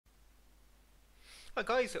Hi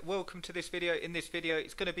guys, welcome to this video. In this video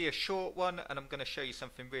it's going to be a short one and I'm going to show you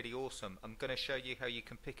something really awesome. I'm going to show you how you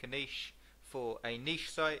can pick a niche for a niche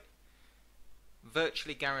site,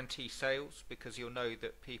 virtually guarantee sales because you'll know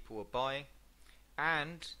that people are buying,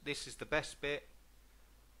 and this is the best bit,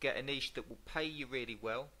 get a niche that will pay you really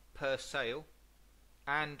well per sale,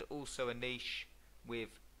 and also a niche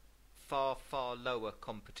with far lower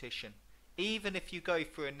competition. Even if you go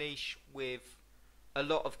for a niche with a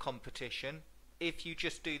lot of competition, if you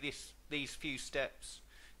just do these few steps,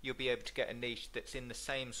 you'll be able to get a niche that's in the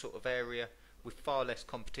same sort of area with far less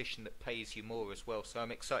competition that pays you more as well. So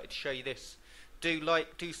I'm excited to show you this. Do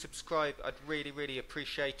like, do subscribe, I'd really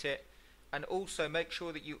appreciate it. And also make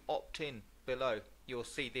sure that you opt in below. You'll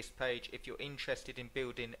see this page if you're interested in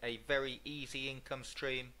building a very easy income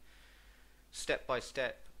stream, step by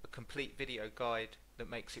step, a complete video guide that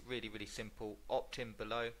makes it really simple. Opt in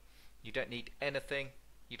below. You don't need anything.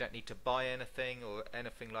 You don't need to buy anything or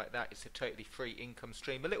anything like that. It's a totally free income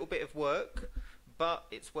stream. A little bit of work, but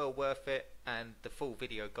it's well worth it, and the full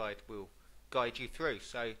video guide will guide you through.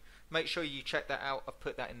 So make sure you check that out. I've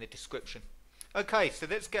put that in the description. Okay, so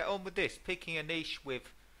let's get on with this. Picking a niche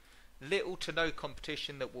with little to no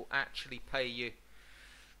competition that will actually pay you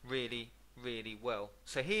really well.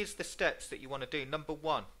 So here's the steps that you want to do. Number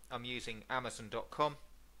one, I'm using Amazon.com.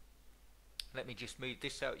 Let me just move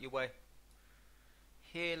this out your way.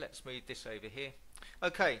 Here, let's move this over here.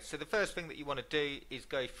 Okay, so the first thing that you want to do is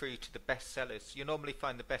go through to the best sellers. You normally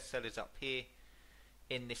find the best sellers up here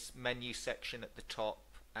in this menu section at the top,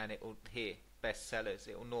 and it will here best sellers,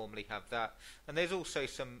 it will normally have that. And there's also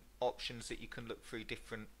some options that you can look through,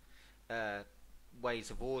 different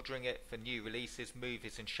ways of ordering it for new releases,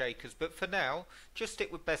 movers and shakers, but for now just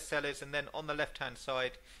stick with best sellers. And then on the left hand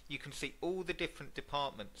side you can see all the different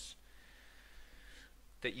departments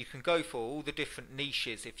that you can go for, all the different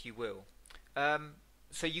niches, if you will.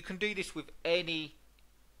 So you can do this with any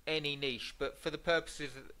niche, but for the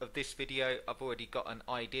purposes of this video I've already got an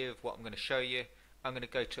idea of what I'm going to show you. I'm going to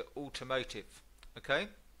go to automotive. Okay,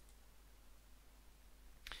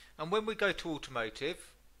 and when we go to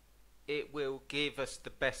automotive, it will give us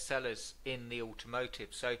the best sellers in the automotive.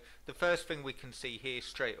 So the first thing we can see here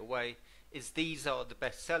straight away is these are the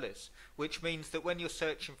best sellers, which means that when you're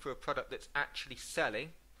searching for a product that's actually selling,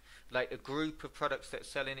 like a group of products that's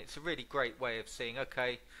selling, it's a really great way of seeing,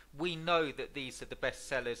 okay, we know that these are the best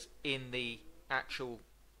sellers in the actual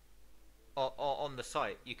on the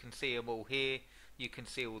site. You can see them all here. You can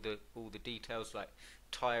see all the details like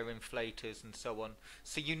tire inflators and so on,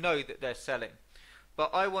 so you know that they're selling.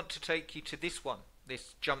 But I want to take you to this one,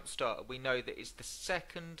 this Jumpstarter. We know that it's the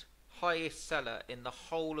second highest seller in the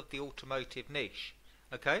whole of the automotive niche.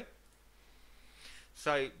 Okay,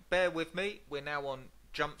 so bear with me, we're now on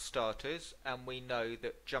Jumpstarters, and we know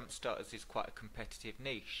that Jumpstarters is quite a competitive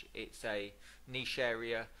niche. It's a niche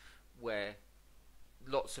area where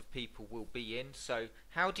lots of people will be in. So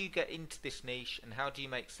how do you get into this niche, and how do you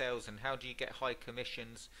make sales, and how do you get high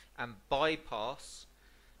commissions and bypass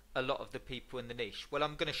a lot of the people in the niche? Well,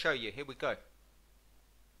 I'm going to show you. Here we go.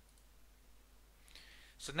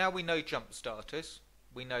 So now we know Jumpstarters,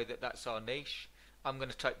 we know that that's our niche. I'm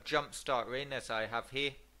going to type Jumpstarter in as I have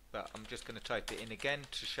here, but I'm just going to type it in again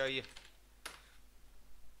to show you.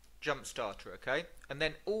 Jumpstarter, okay, and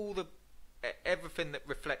then everything that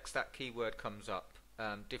reflects that keyword comes up,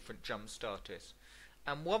 different Jumpstarters.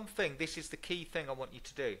 And one thing, this is the key thing I want you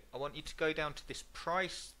to do. I want you to go down to this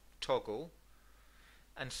price toggle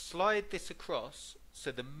and slide this across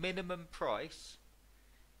so the minimum price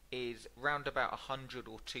is round about 100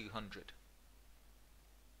 or 200.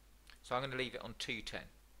 So I'm going to leave it on 210.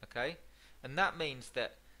 Okay, and that means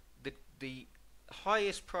that the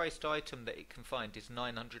highest priced item that it can find is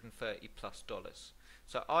 $930 plus.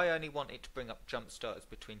 So I only want it to bring up Jumpstarters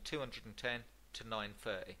between 210 to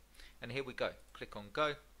 930. And here we go. Click on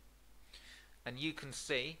go, and you can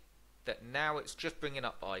see that now it's just bringing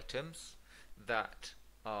up items that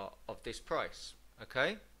are of this price.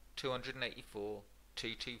 Okay, 284,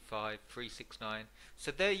 225, 369.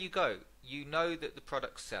 So there you go. You know that the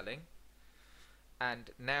product's selling,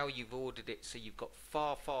 and now you've ordered it, so you've got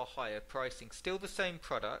far higher pricing, still the same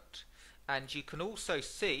product. And you can also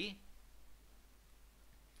see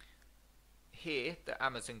here that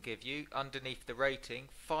Amazon give you underneath the rating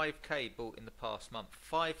 5k bought in the past month,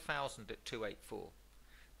 5,000 at 284,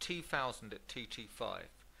 2,000 at 225,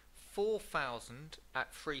 4,000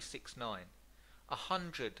 at 369,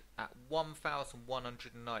 100 at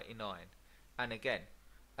 1,199, and again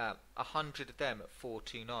 100 of them at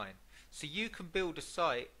 429. So you can build a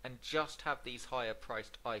site and just have these higher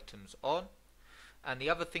priced items on. And the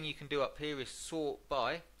other thing you can do up here is sort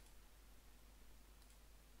by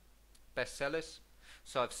bestsellers.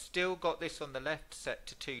 So I've still got this on the left set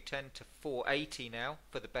to 210 to 480 now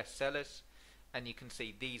for the bestsellers, and you can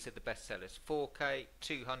see these are the bestsellers: 4K,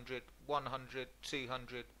 200, 100,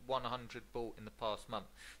 200, 100 bought in the past month.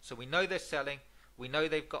 So we know they're selling, we know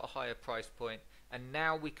they've got a higher price point, and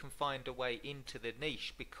now we can find a way into the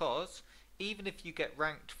niche, because even if you get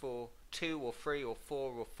ranked for 2 or 3 or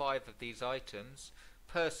 4 or 5 of these items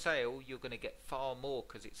per sale, you're going to get far more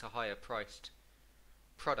because it's a higher priced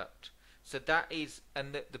product. So that is,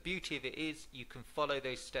 and the beauty of it is, you can follow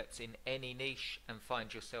those steps in any niche and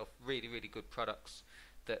find yourself really, really good products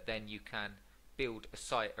that then you can build a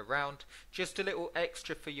site around. Just a little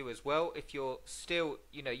extra for you as well, if you're still,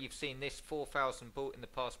 you know, you've seen this 4,000 bought in the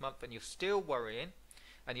past month and you're still worrying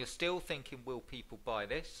and you're still thinking, will people buy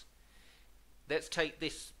this? Let's take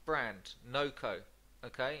this brand, Noco.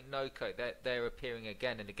 Okay, Noco, they're appearing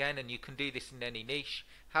again and again, and you can do this in any niche.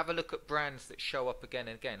 Have a look at brands that show up again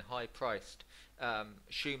and again, high priced.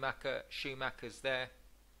 Schumacher's there,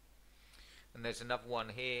 and there's another one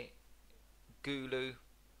here, Gulu,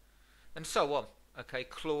 and so on. Okay,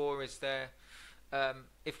 Claw is there.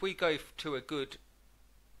 If we go to a good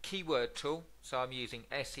keyword tool, so I'm using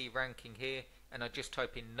SE ranking here, and I just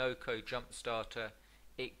type in Noco Jumpstarter,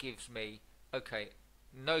 it gives me, okay,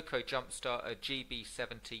 Noco Jumpstarter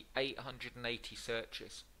GB70, 880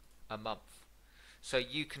 searches a month. So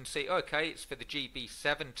you can see, okay, it's for the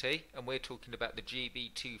GB70 and we're talking about the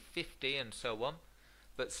GB250 and so on,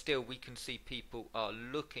 but still we can see people are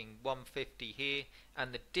looking 150 here,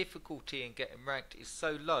 and the difficulty in getting ranked is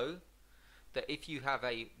so low that if you have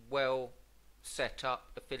a well set up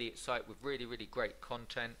affiliate site with really, really great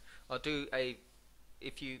content,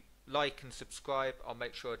 if you like and subscribe, I'll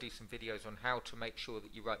make sure I do some videos on how to make sure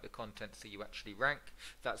that you write the content so you actually rank.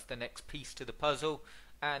 That's the next piece to the puzzle,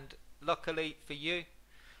 and luckily for you,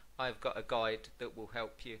 I've got a guide that will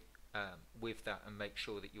help you with that and make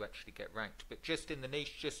sure that you actually get ranked. But just in the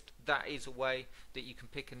niche, just that is a way that you can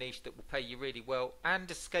pick a niche that will pay you really well and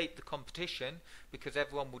escape the competition, because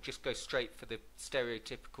everyone will just go straight for the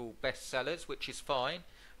stereotypical best sellers, which is fine,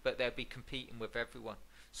 but they'll be competing with everyone.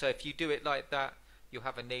 So if you do it like that, you'll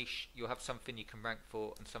have a niche, you'll have something you can rank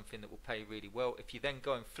for and something that will pay really well. If you then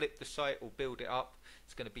go and flip the site or build it up,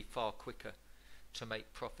 it's going to be far quicker to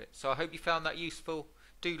make profit. So I hope you found that useful.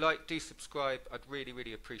 Do like, do subscribe, I'd really,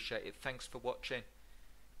 really appreciate it. Thanks for watching,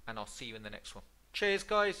 and I'll see you in the next one. Cheers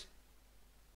guys.